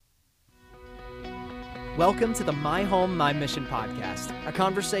Welcome to the My Home, My Mission podcast, a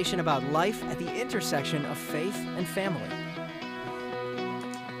conversation about life at the intersection of faith and family.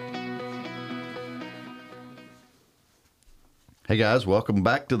 Hey guys, welcome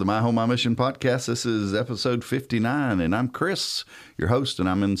back to the My Home, My Mission podcast. This is episode 59, and I'm Chris, your host, and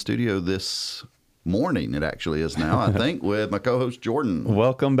I'm in studio this morning. It actually is now, I think, with my co-host Jordan.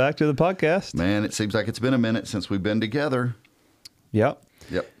 Welcome back to the podcast. Man, it seems like it's been a minute since we've been together. Yep.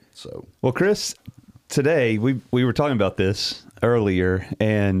 So, well, Chris, today we were talking about this earlier,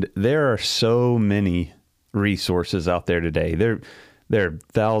 and there are so many resources out there today. There are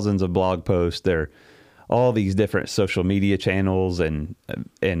thousands of blog posts. There are all these different social media channels and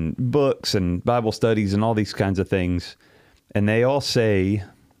books and Bible studies and all these kinds of things, and they all say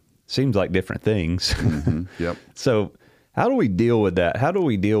seems like different things. mm-hmm. Yep. So, how do we deal with that? How do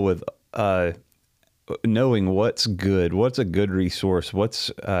we deal with knowing what's good, what's a good resource,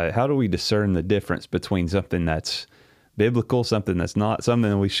 how do we discern the difference between something that's biblical, something that's not,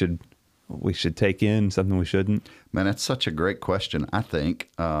 something we should take in, something we shouldn't? Man, that's such a great question, I think.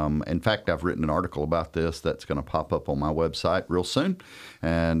 In fact, I've written an article about this that's going to pop up on my website real soon.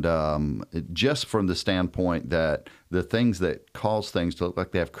 And just from the standpoint that the things that cause things to look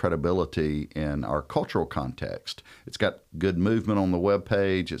like they have credibility in our cultural context, it's got good movement on the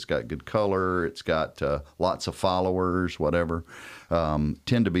webpage, it's got good color, it's got lots of followers, whatever,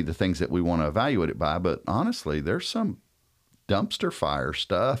 tend to be the things that we want to evaluate it by. But honestly, there's some dumpster fire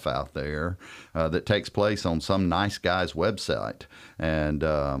stuff out there that takes place on some nice guy's website, and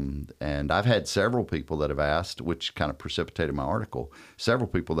I've had several people that have asked, which kind of precipitated my article. Several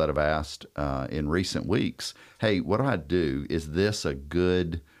people that have asked in recent weeks, "Hey, what do I do? Is this a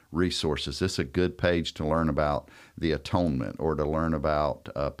good resource? Is this a good page to learn about the atonement, or to learn about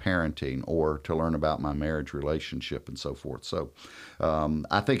parenting, or to learn about my marriage relationship, and so forth?" So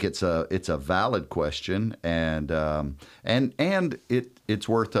I think it's a valid question, and it's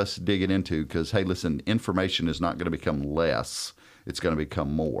worth us digging into, because hey, listen, information is not going to become less; it's going to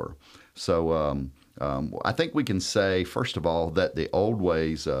become more. So I think we can say, first of all, that the old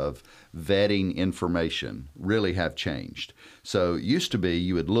ways of vetting information really have changed. So it used to be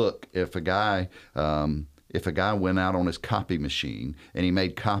you would look if a guy went out on his copy machine and he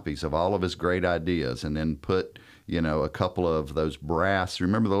made copies of all of his great ideas, and then put a couple of those brass,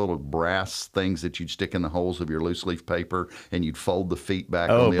 remember the little brass things that you'd stick in the holes of your loose leaf paper, and you'd fold the feet back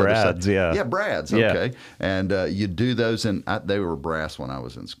on the brads, other side? yeah. Yeah, brads, okay. Yeah. And you'd do those, and they were brass when I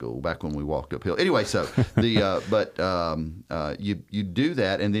was in school, back when we walked uphill. Anyway, so you do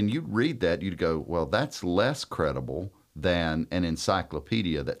that, and then you'd read that, you'd go, well, that's less credible than an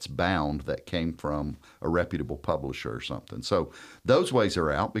encyclopedia that's bound, that came from a reputable publisher or something. So those ways are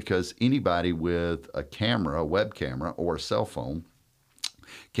out, because anybody with a camera, a web camera, or a cell phone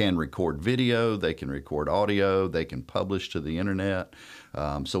can record video, they can record audio, they can publish to the internet.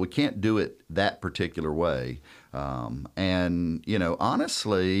 So we can't do it that particular way. And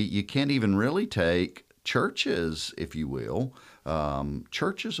honestly, you can't even really take churches, if you will,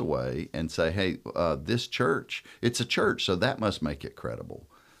 churches away and say, hey, this church, it's a church, so that must make it credible,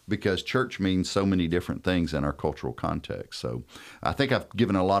 because church means so many different things in our cultural context. So I think I've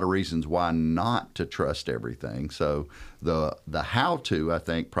given a lot of reasons why not to trust everything. So the how-to, I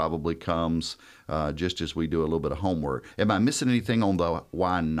think, probably comes just as we do a little bit of homework. Am I missing anything on the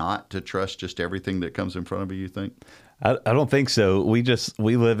why not to trust just everything that comes in front of you think? I don't think so. We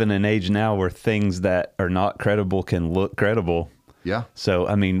live in an age now where things that are not credible can look credible. Yeah. So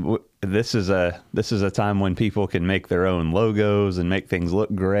I mean, this is a time when people can make their own logos and make things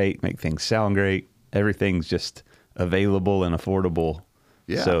look great, make things sound great. Everything's just available and affordable.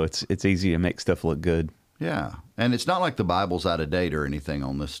 Yeah. So it's easy to make stuff look good. Yeah. And it's not like the Bible's out of date or anything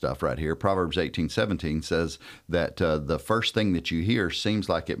on this stuff right here. Proverbs 18:17 says that the first thing that you hear seems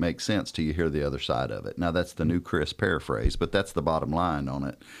like it makes sense till you hear the other side of it. Now, that's the New Chris paraphrase, but that's the bottom line on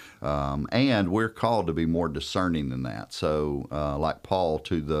it. And we're called to be more discerning than that. So like Paul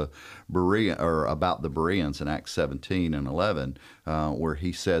to the about the Bereans in Acts 17 and 11, where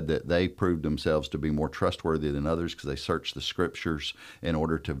he said that they proved themselves to be more trustworthy than others because they searched the scriptures in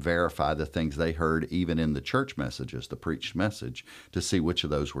order to verify the things they heard even in the church messages, the preached message, to see which of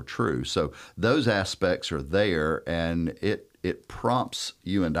those were true. So those aspects are there, and it prompts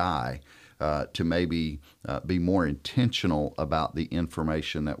you and I to maybe be more intentional about the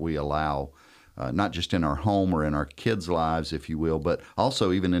information that we allow, not just in our home or in our kids' lives, if you will, but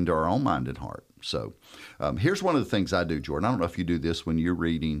also even into our own mind and heart. So here's one of the things I do, Jordan. I don't know if you do this when you're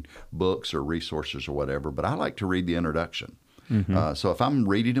reading books or resources or whatever, but I like to read the introduction. Mm-hmm. So if I'm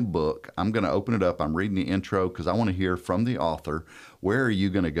reading a book, I'm going to open it up. I'm reading the intro because I want to hear from the author where are you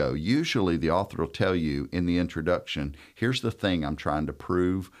going to go? Usually the author will tell you in the introduction, here's the thing I'm trying to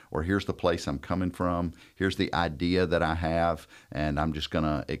prove, or here's the place I'm coming from, here's the idea that I have, and I'm just going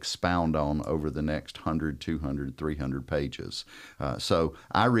to expound on over the next 100, 200, 300 pages. So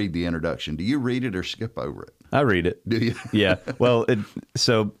I read the introduction. Do you read it or skip over it? I read it. Do you? Yeah. Well,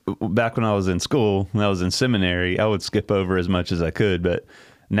 so back when I was in school, when I was in seminary, I would skip over as much as I could. But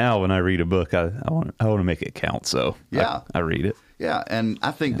now when I read a book, I want to make it count. So yeah, I read it. Yeah, and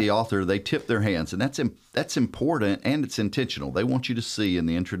I think the author, they tip their hands, and that's important, and it's intentional. They want you to see in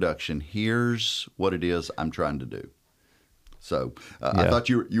the introduction, here's what it is I'm trying to do. So I thought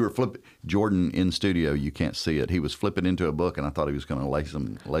you were flipping. Jordan in studio, you can't see it. He was flipping into a book, and I thought he was going to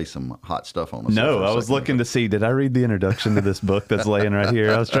lay some hot stuff on us. No, I was looking to see, did I read the introduction to this book that's laying right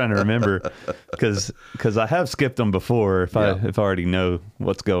here? I was trying to remember because I have skipped them before if I already know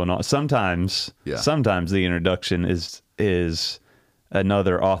what's going on. Sometimes the introduction is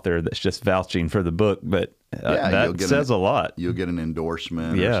another author that's just vouching for the book, but that says a lot. You'll get an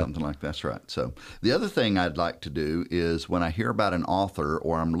endorsement or something like that. That's right. So the other thing I'd like to do is when I hear about an author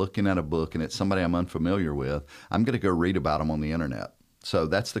or I'm looking at a book and it's somebody I'm unfamiliar with, I'm going to go read about them on the internet. So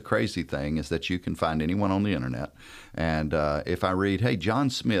that's the crazy thing, is that you can find anyone on the internet. And if I read, hey, John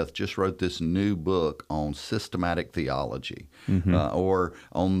Smith just wrote this new book on systematic theology, or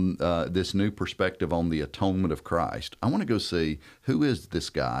on this new perspective on the atonement of Christ, I want to go see, who is this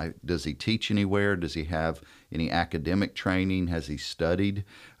guy? Does he teach anywhere? Does he have any academic training? Has he studied?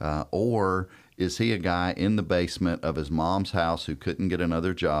 Or is he a guy in the basement of his mom's house who couldn't get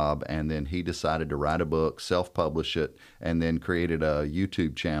another job, and then he decided to write a book, self-publish it, and then created a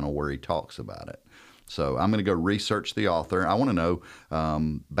YouTube channel where he talks about it? So I'm going to go research the author. I want to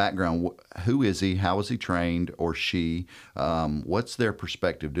know background. Who is he? How was he trained, or she? What's their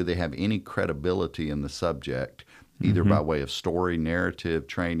perspective? Do they have any credibility in the subject, either by way of story, narrative,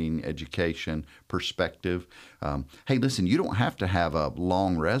 training, education, perspective? Hey, listen, you don't have to have a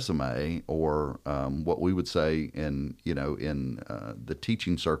long resume, or what we would say in the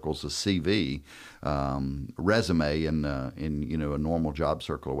teaching circles, a CV, resume in a normal job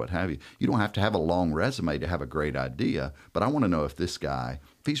circle or what have you. You don't have to have a long resume to have a great idea. But I want to know if this guy,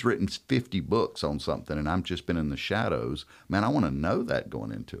 if he's written 50 books on something and I've just been in the shadows, man, I want to know that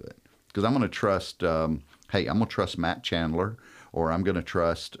going into it, because I'm going to trust. Hey, I'm going to trust Matt Chandler, or I'm going to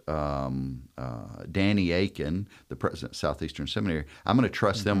trust Danny Akin, the president of Southeastern Seminary. I'm going to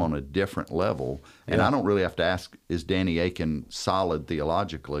trust them on a different level. And I don't really have to ask, is Danny Akin solid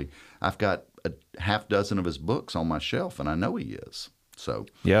theologically? I've got a half dozen of his books on my shelf, and I know he is. So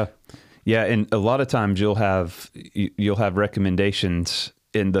yeah, and a lot of times you'll have recommendations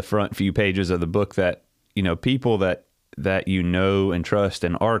in the front few pages of the book that, people that you know and trust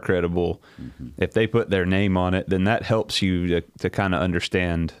and are credible, if they put their name on it, then that helps you to kind of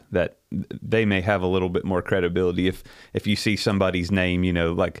understand that they may have a little bit more credibility. If you see somebody's name,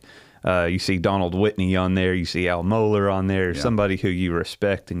 like you see Donald Whitney on there, you see Al Mohler on there, somebody who you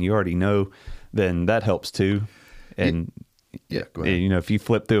respect and you already know, then that helps too. And go ahead. If you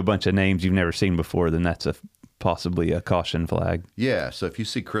flip through a bunch of names you've never seen before, then that's possibly a caution flag. Yeah, so if you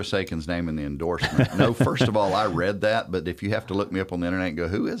see Chris Akin's name in the endorsement, no, first of all, I read that, but if you have to look me up on the internet and go,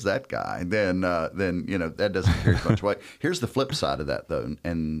 who is that guy, then that doesn't carry much weight. Here's the flip side of that, though,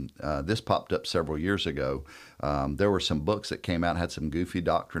 and this popped up several years ago. There were some books that came out, had some goofy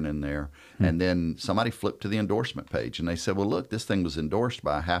doctrine in there, and then somebody flipped to the endorsement page, and they said, well, look, this thing was endorsed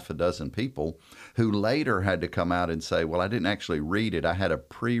by half a dozen people who later had to come out and say, well, I didn't actually read it. I had a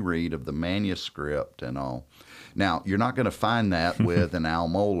pre-read of the manuscript and all. Now, you're not going to find that with an Al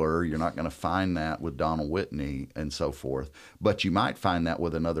Mohler. You're not going to find that with Donald Whitney and so forth. But you might find that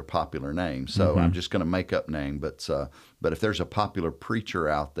with another popular name. So I'm just going to make up name. But if there's a popular preacher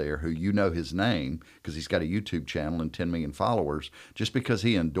out there who you know his name because he's got a YouTube channel and 10 million followers, just because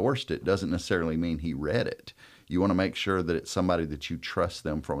he endorsed it doesn't necessarily mean he read it. You want to make sure that it's somebody that you trust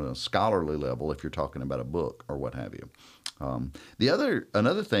them from a scholarly level if you're talking about a book or what have you.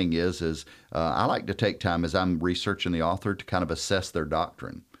 Another thing is I like to take time as I'm researching the author to kind of assess their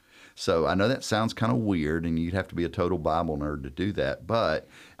doctrine. So I know that sounds kind of weird, and you'd have to be a total Bible nerd to do that, but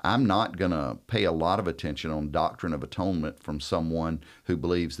I'm not going to pay a lot of attention on doctrine of atonement from someone who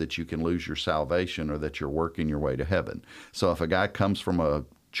believes that you can lose your salvation or that you're working your way to heaven. So if a guy comes from a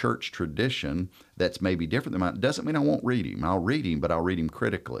church tradition that's maybe different than mine, it doesn't mean I won't read him. I'll read him, but I'll read him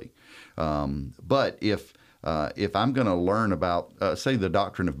critically. But if I'm going to learn about, say, the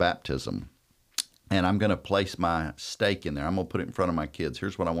doctrine of baptism, and I'm going to place my stake in there. I'm going to put it in front of my kids.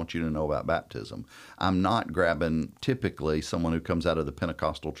 Here's what I want you to know about baptism. I'm not grabbing typically someone who comes out of the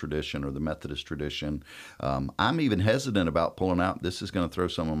Pentecostal tradition or the Methodist tradition. I'm even hesitant about pulling out, this is going to throw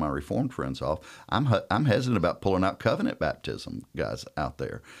some of my Reformed friends off, I'm hesitant about pulling out covenant baptism guys out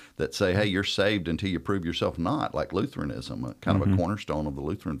there that say, hey, you're saved until you prove yourself not, like Lutheranism, kind of a cornerstone of the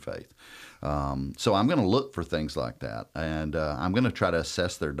Lutheran faith. So I'm going to look for things like that, and I'm going to try to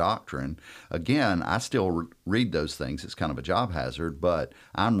assess their doctrine. Again, I still read those things. It's kind of a job hazard, but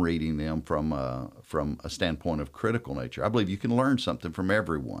I'm reading them from a standpoint of critical nature. I believe you can learn something from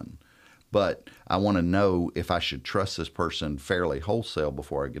everyone, but I want to know if I should trust this person fairly wholesale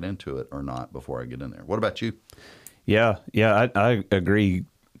before I get into it or not before I get in there. What about you? Yeah, I agree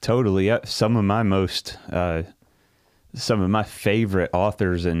totally. Some of my favorite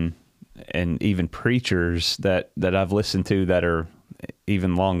authors and even preachers that I've listened to that are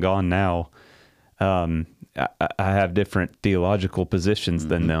even long gone now, I have different theological positions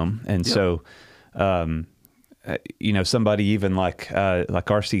than them. And so, somebody even like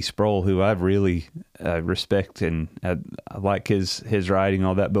R.C. Sproul, who I really respect and I like his writing,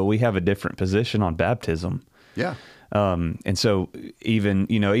 all that, but we have a different position on baptism. Yeah. And so even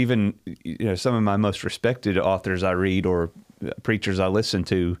some of my most respected authors I read or preachers I listen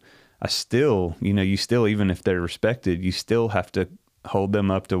to, I still, you still, even if they're respected, you still have to hold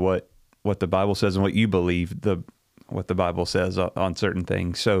them up to what the Bible says and what you believe what the Bible says on certain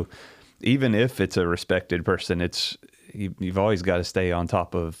things. So even if it's a respected person, you've always got to stay on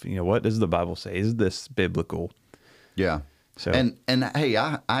top of, what does the Bible say? Is this biblical? Yeah. So and hey,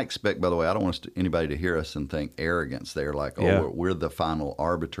 I expect, by the way, I don't want anybody to hear us and think arrogance there, like, we're the final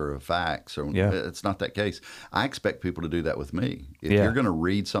arbiter of facts. Or it's not that case. I expect people to do that with me. If you're going to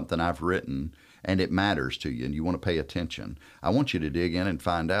read something I've written and it matters to you and you want to pay attention, I want you to dig in and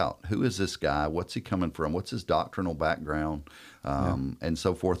find out, who is this guy? What's he coming from? What's his doctrinal background? And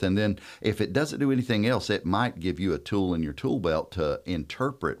so forth. And then if it doesn't do anything else, it might give you a tool in your tool belt to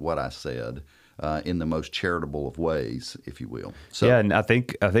interpret what I said in the most charitable of ways, if you will. So, yeah, and I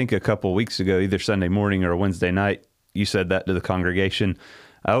think a couple of weeks ago, either Sunday morning or Wednesday night, you said that to the congregation.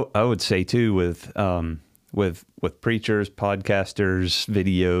 I would say too, with preachers, podcasters,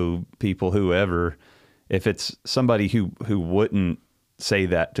 video people, whoever, if it's somebody who wouldn't say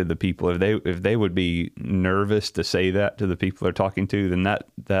that to the people, if they would be nervous to say that to the people they're talking to, then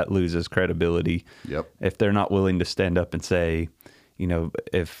that loses credibility. Yep. If they're not willing to stand up and say,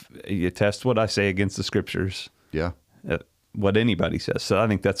 if you test what I say against the scriptures, what anybody says. So I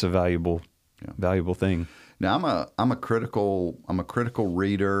think that's a valuable thing. Now I'm a critical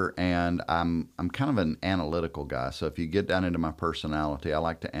reader, and I'm kind of an analytical guy. So if you get down into my personality, I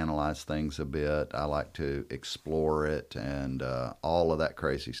like to analyze things a bit. I like to explore it and all of that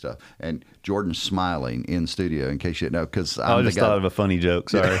crazy stuff. And Jordan's smiling in studio, in case you didn't know, because I just thought of a funny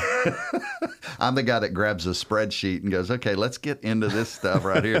joke. Sorry. I'm the guy that grabs a spreadsheet and goes, okay, let's get into this stuff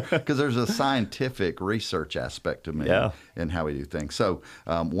right here, because there's a scientific research aspect to me in how we do things. So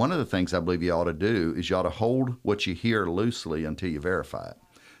one of the things I believe you ought to do is you ought to hold what you hear loosely until you verify it.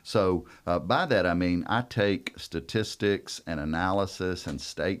 So by that, I mean, I take statistics and analysis and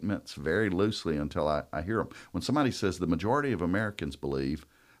statements very loosely until I hear them. When somebody says the majority of Americans believe,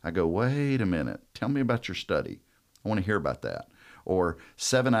 I go, wait a minute, tell me about your study. I want to hear about that. Or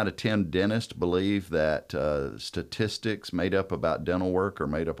 7 out of 10 dentists believe that statistics made up about dental work are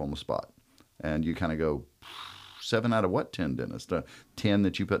made up on the spot. And you kind of go, 7 out of what 10 dentists? 10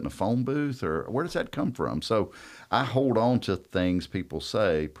 that you put in a phone booth? Or where does that come from? So I hold on to things people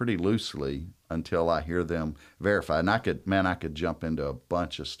say pretty loosely until I hear them verified. And I could jump into a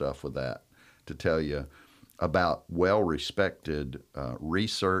bunch of stuff with that to tell you about well-respected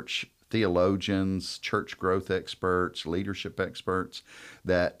research theologians, church growth experts, leadership experts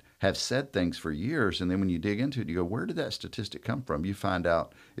that have said things for years, and then when you dig into it, you go, where did that statistic come from? You find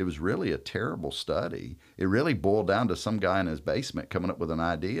out it was really a terrible study. It really boiled down to some guy in his basement coming up with an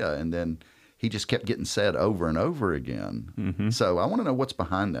idea, and then he just kept getting said over and over again. Mm-hmm. So I want to know what's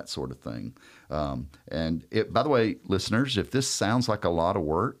behind that sort of thing. And by the way, listeners, if this sounds like a lot of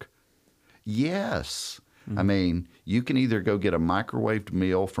work, yes. I mean, you can either go get a microwaved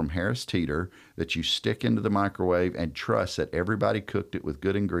meal from Harris Teeter that you stick into the microwave and trust that everybody cooked it with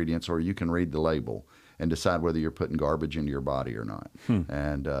good ingredients, or you can read the label and decide whether you're putting garbage into your body or not.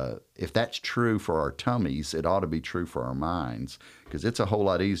 And if that's true for our tummies, it ought to be true for our minds, because it's a whole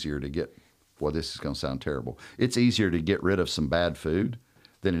lot easier to get, boy, this is going to sound terrible. It's easier to get rid of some bad food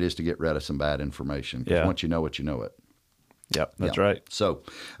than it is to get rid of some bad information. Because once you know it, you know it. Yep, that's right. So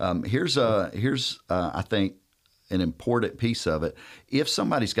here's I think, an important piece of it. If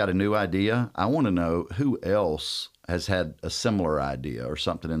somebody's got a new idea, I want to know who else has had a similar idea or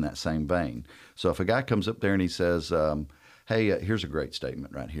something in that same vein. So if a guy comes up there and he says, hey, here's a great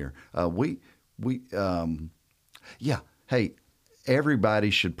statement right here. Hey, everybody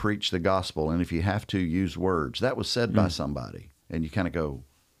should preach the gospel, and if you have to, use words. That was said by somebody. And you kind of go,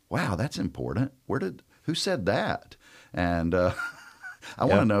 wow, that's important. Who said that? And I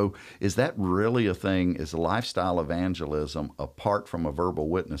want to know, is that really a thing? Is lifestyle evangelism, apart from a verbal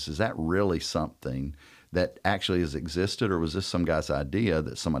witness, is that really something that actually has existed, or was this some guy's idea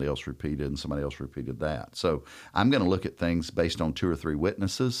that somebody else repeated and somebody else repeated that? So I'm going to look at things based on 2 or 3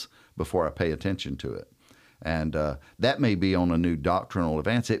 witnesses before I pay attention to it. And that may be on a new doctrinal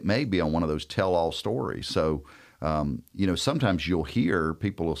advance. It may be on one of those tell-all stories. So, sometimes you'll hear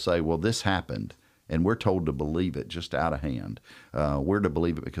people will say, well, this happened, and we're told to believe it just out of hand. We're to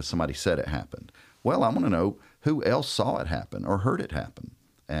believe it because somebody said it happened. Well, I want to know who else saw it happen or heard it happen.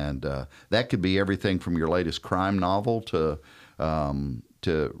 And that could be everything from your latest crime novel to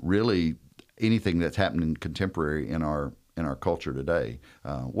really anything that's happening contemporary in our culture today.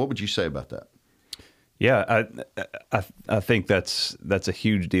 What would you say about that? Yeah, I think that's a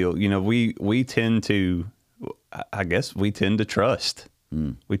huge deal. We tend to, I guess, trust.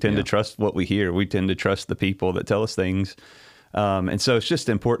 We tend to trust what we hear. We tend to trust the people that tell us things, and so it's just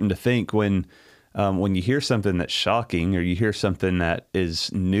important to think when you hear something that's shocking or you hear something that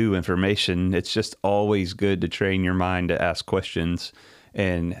is new information. It's just always good to train your mind to ask questions.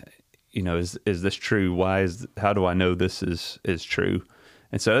 And is this true? How do I know this is true?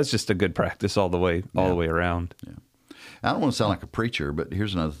 And so that's just a good practice all the way around. Yeah. I don't want to sound like a preacher, but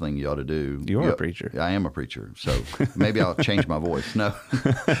here's another thing you ought to do. You're a preacher. I am a preacher, so maybe I'll change my voice. No,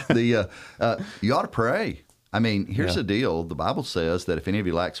 you ought to pray. I mean, here's the deal. The Bible says that if any of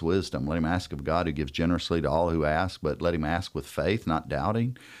you lacks wisdom, let him ask of God, who gives generously to all who ask, but let him ask with faith, not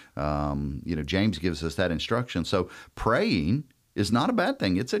doubting. James gives us that instruction. So praying is not a bad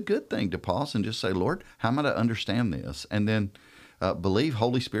thing. It's a good thing to pause and just say, Lord, how am I to understand this? And then believe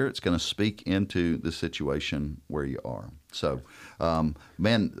Holy Spirit's going to speak into the situation where you are. So,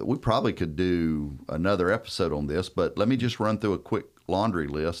 we probably could do another episode on this, but let me just run through a quick laundry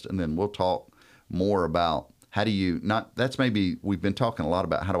list, and then we'll talk more about how do you we've been talking a lot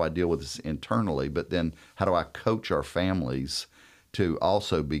about how do I deal with this internally, but then how do I coach our families to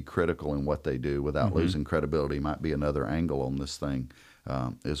also be critical in what they do without losing credibility might be another angle on this thing.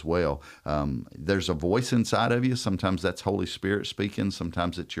 As well. There's a voice inside of you. Sometimes that's Holy Spirit speaking.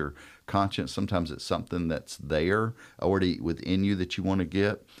 Sometimes it's your conscience. Sometimes it's something that's there already within you that you want to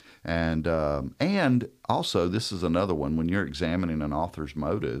get. And also, this is another one. When you're examining an author's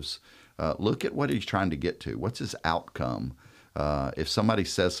motives, look at what he's trying to get to. What's his outcome? If somebody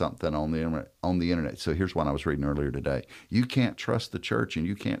says something on the internet. So here's one I was reading earlier today. You can't trust the church and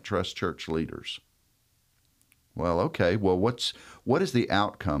you can't trust church leaders. Well, okay. Well, what is the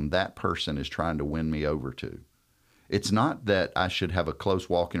outcome that person is trying to win me over to? It's not that I should have a close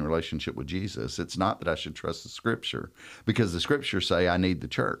walking relationship with Jesus. It's not that I should trust the Scripture, because the Scriptures say I need the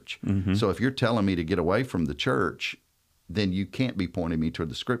church. So if you're telling me to get away from the church, then you can't be pointing me toward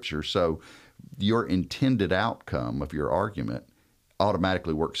the Scripture. So your intended outcome of your argument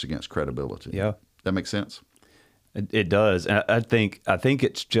automatically works against credibility. Yeah. That makes sense? It does. And I think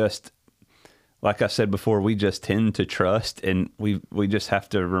it's just, like I said before, we just tend to trust, and we just have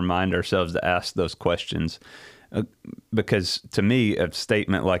to remind ourselves to ask those questions. Because to me, a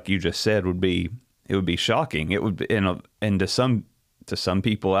statement like you just said would be shocking. It would be, and to some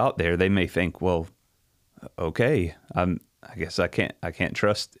people out there, they may think, well, okay, I guess I can't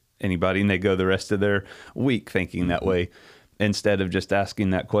trust anybody, and they go the rest of their week thinking that way, instead of just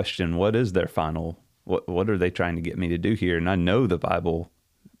asking that question: what is their final? What are they trying to get me to do here? And I know the Bible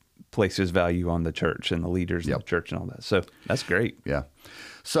places value on the church and the leaders of the church and all that. So that's great. Yeah.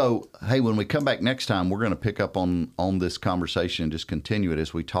 So, hey, when we come back next time, we're going to pick up on this conversation and just continue it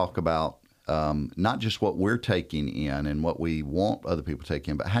as we talk about not just what we're taking in and what we want other people to take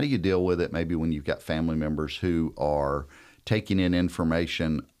in, but how do you deal with it maybe when you've got family members who are taking in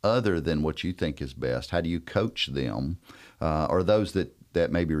information other than what you think is best? How do you coach them? Or those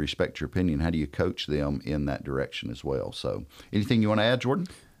that maybe respect your opinion, how do you coach them in that direction as well? So anything you want to add, Jordan?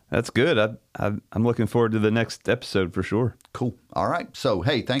 That's good. I'm looking forward to the next episode for sure. Cool. All right. So,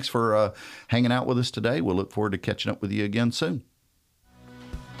 hey, thanks for hanging out with us today. We'll look forward to catching up with you again soon.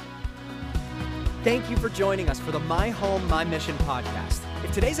 Thank you for joining us for the My Home, My Mission podcast.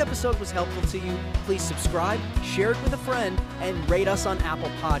 If today's episode was helpful to you, please subscribe, share it with a friend, and rate us on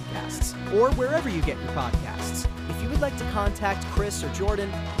Apple Podcasts or wherever you get your podcasts. If you would like to contact Chris or Jordan,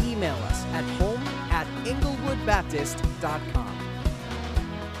 email us at home@ englewoodbaptist.com.